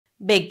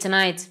Big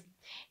tonight.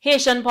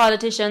 Haitian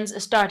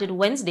politicians started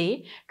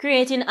Wednesday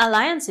creating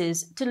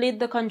alliances to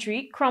lead the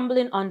country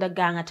crumbling under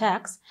gang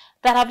attacks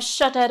that have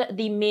shuttered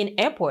the main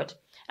airport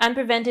and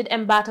prevented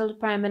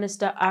embattled Prime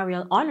Minister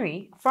Ariel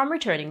Henry from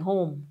returning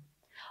home.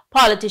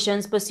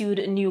 Politicians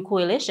pursued new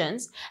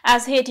coalitions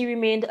as Haiti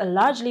remained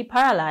largely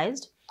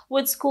paralyzed,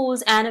 with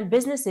schools and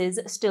businesses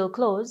still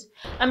closed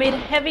amid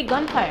heavy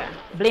gunfire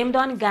blamed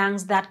on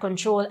gangs that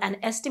control an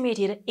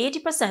estimated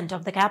 80%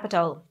 of the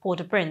capital,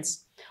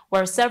 Port-au-Prince,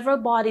 where several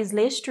bodies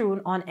lay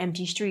strewn on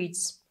empty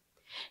streets.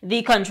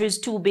 The country's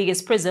two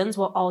biggest prisons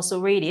were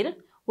also raided,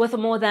 with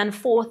more than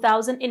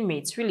 4,000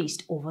 inmates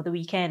released over the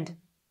weekend.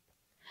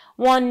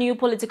 One new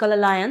political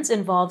alliance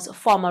involves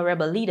former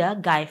rebel leader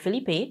Guy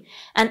Philippe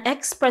and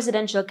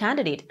ex-presidential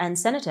candidate and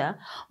Senator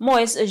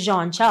Moise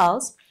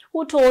Jean-Charles,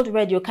 who told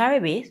Radio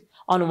Caribe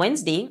on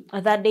Wednesday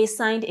that they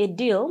signed a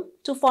deal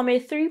to form a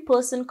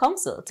three-person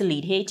council to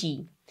lead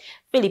Haiti.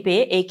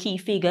 Philippe, a key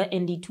figure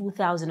in the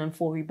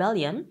 2004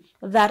 rebellion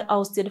that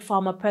ousted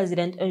former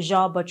President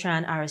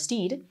Jean-Bertrand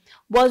Aristide,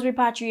 was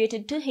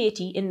repatriated to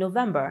Haiti in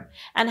November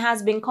and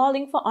has been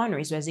calling for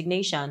Henry's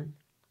resignation.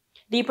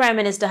 The Prime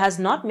Minister has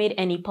not made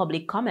any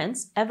public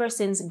comments ever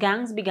since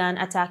gangs began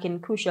attacking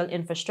crucial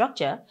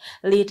infrastructure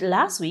late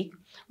last week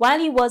while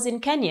he was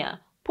in Kenya,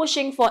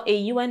 pushing for a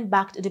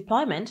UN-backed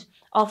deployment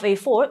of a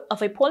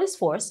police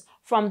force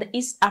from the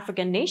East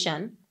African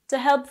nation to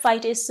help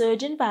fight a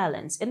surge in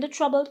violence in the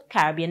troubled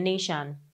Caribbean nation.